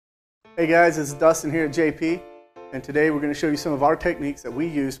Hey guys, it's Dustin here at JP, and today we're going to show you some of our techniques that we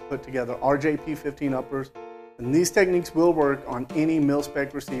use to put together our JP15 uppers, and these techniques will work on any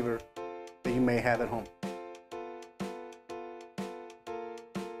mil-spec receiver that you may have at home.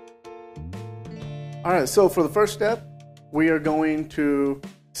 Alright, so for the first step, we are going to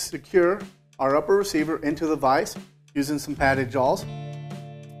secure our upper receiver into the vise using some padded jaws.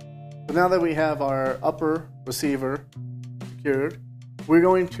 So now that we have our upper receiver secured, we're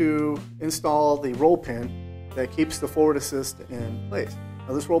going to install the roll pin that keeps the forward assist in place.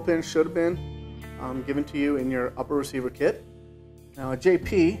 Now this roll pin should have been given to you in your upper receiver kit. Now at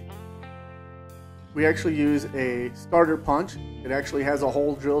JP, we actually use a starter punch. It actually has a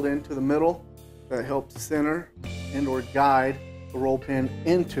hole drilled into the middle that helps center and or guide the roll pin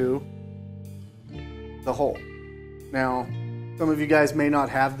into the hole. Now, some of you guys may not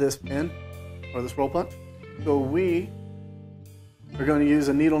have this pin or this roll punch, so we are going to use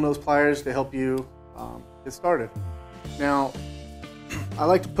a needle nose pliers to help you get started. Now, I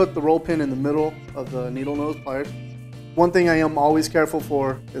like to put the roll pin in the middle of the needle nose pliers. One thing I am always careful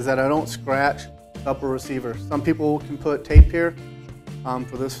for is that I don't scratch the upper receiver. Some people can put tape here.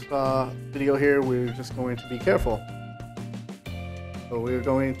 For this video here, we're just going to be careful. So we're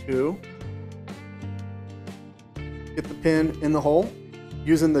going to get the pin in the hole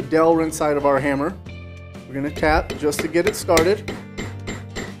using the Delrin side of our hammer. We're going to tap just to get it started.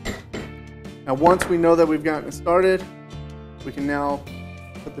 Now once we know that we've gotten it started, we can now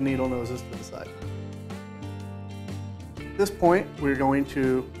put the needle noses to the side. At this point, we're going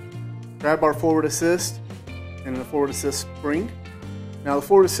to grab our forward assist and the forward assist spring. Now the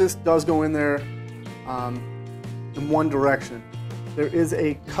forward assist does go in there in one direction. There is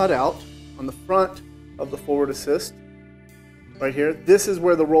a cutout on the front of the forward assist right here. This is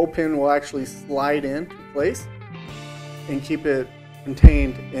where the roll pin will actually slide into place and keep it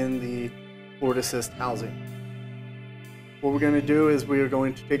contained in the forward assist housing. What we're going to do is we are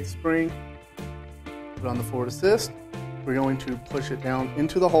going to take the spring, put it on the forward assist. We're going to push it down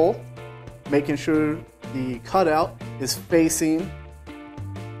into the hole, making sure the cutout is facing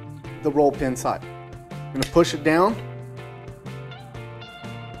the roll pin side. I'm going to push it down.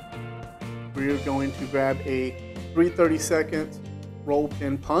 We're going to grab a 3/32 roll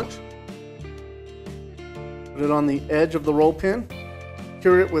pin punch. Put it on the edge of the roll pin.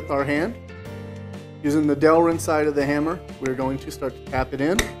 Secure it with our hand. Using the Delrin side of the hammer, we're going to start to tap it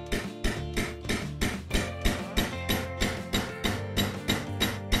in.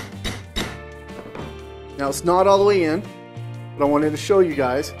 Now it's not all the way in, but I wanted to show you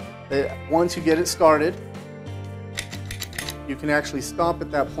guys that once you get it started, you can actually stop at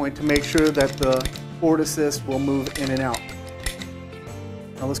that point to make sure that the forward assist will move in and out.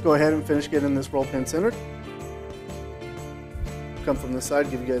 Now let's go ahead and finish getting this roll pin centered. Come from this side,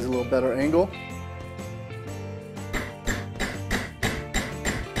 give you guys a little better angle.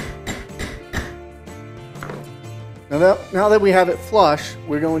 Now that we have it flush,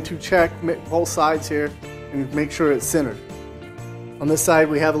 we're going to check both sides here and make sure it's centered. On this side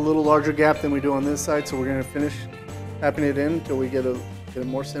we have a little larger gap than we do on this side, so we're going to finish tapping it in until we get it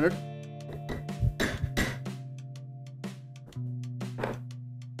more centered.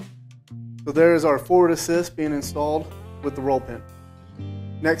 So there is our forward assist being installed with the roll pin.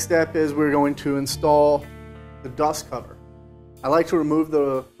 Next step is we're going to install the dust cover. I like to remove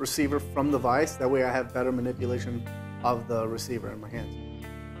the receiver from the vise, that way I have better manipulation of the receiver in my hands.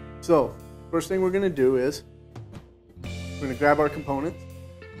 So first thing we're going to do is we're going to grab our components.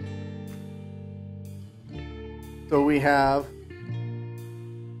 So we have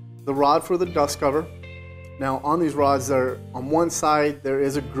the rod for the dust cover. Now on these rods, on one side there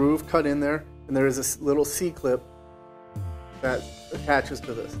is a groove cut in there, and there is a little C-clip that attaches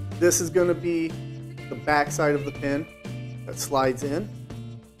to this. This is going to be the back side of the pin that slides in,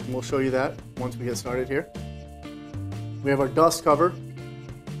 and we'll show you that once we get started here. We have our dust cover.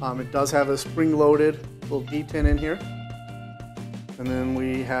 It does have a spring-loaded little detent in here, and then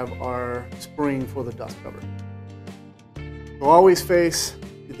we have our spring for the dust cover. We'll always face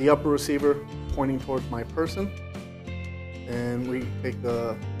the upper receiver pointing towards my person, and we take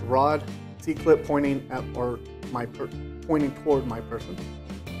the rod C-clip pointing at pointing toward my person.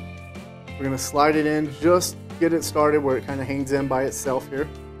 We're going to slide it in, just get it started where it kind of hangs in by itself here.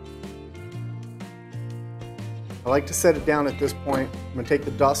 I like to set it down at this point. I'm going to take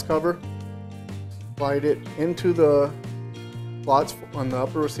the dust cover, slide it into the slots on the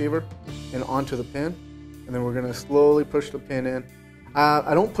upper receiver and onto the pin, and then we're going to slowly push the pin in.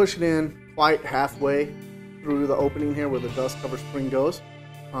 I don't push it in quite halfway through the opening here where the dust cover spring goes.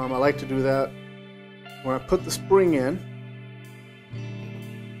 I like to do that when I put the spring in.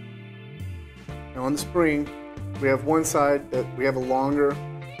 Now on the spring, we have one side that we have a longer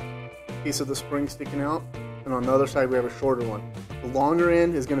piece of the spring sticking out, and on the other side we have a shorter one. The longer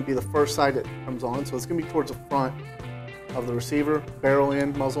end is going to be the first side that comes on, so it's going to be towards the front of the receiver, barrel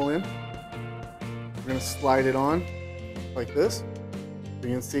in, muzzle in. We're going to slide it on like this. You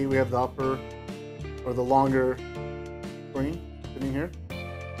can see we have the upper, or the longer spring sitting here.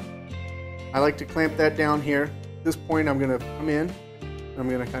 I like to clamp that down here. At this point I'm going to come in, and I'm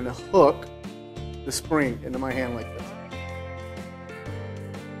going to kind of hook the spring into my hand like this.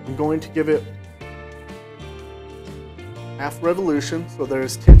 I'm going to give it half revolution so there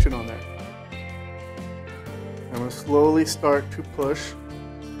is tension on there. I'm going to slowly start to push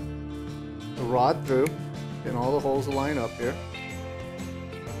the rod through, and all the holes will line up here.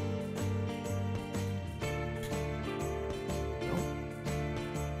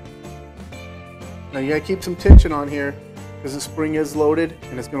 Now you gotta keep some tension on here because the spring is loaded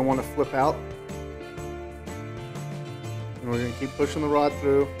and it's going to want to flip out. And we're going to keep pushing the rod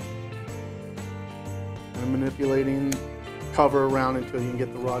through and manipulating cover around until you can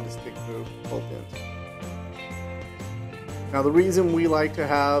get the rod to stick through both ends. Now the reason we like to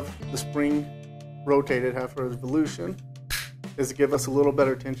have the spring rotated, half revolution, is to give us a little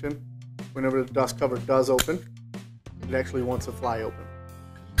better tension. Whenever the dust cover does open, it actually wants to fly open.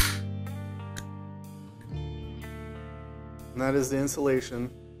 And that is the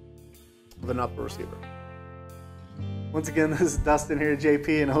installation of an upper receiver. Once again, this is Dustin here at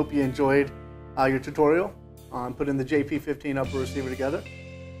JP, and I hope you enjoyed your tutorial on putting the JP15 upper receiver together.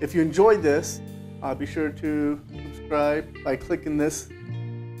 If you enjoyed this, be sure to subscribe by clicking this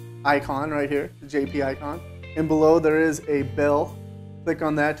icon right here, the JP icon. And below there is a bell. Click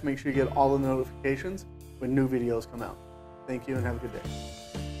on that to make sure you get all the notifications when new videos come out. Thank you and have a good day.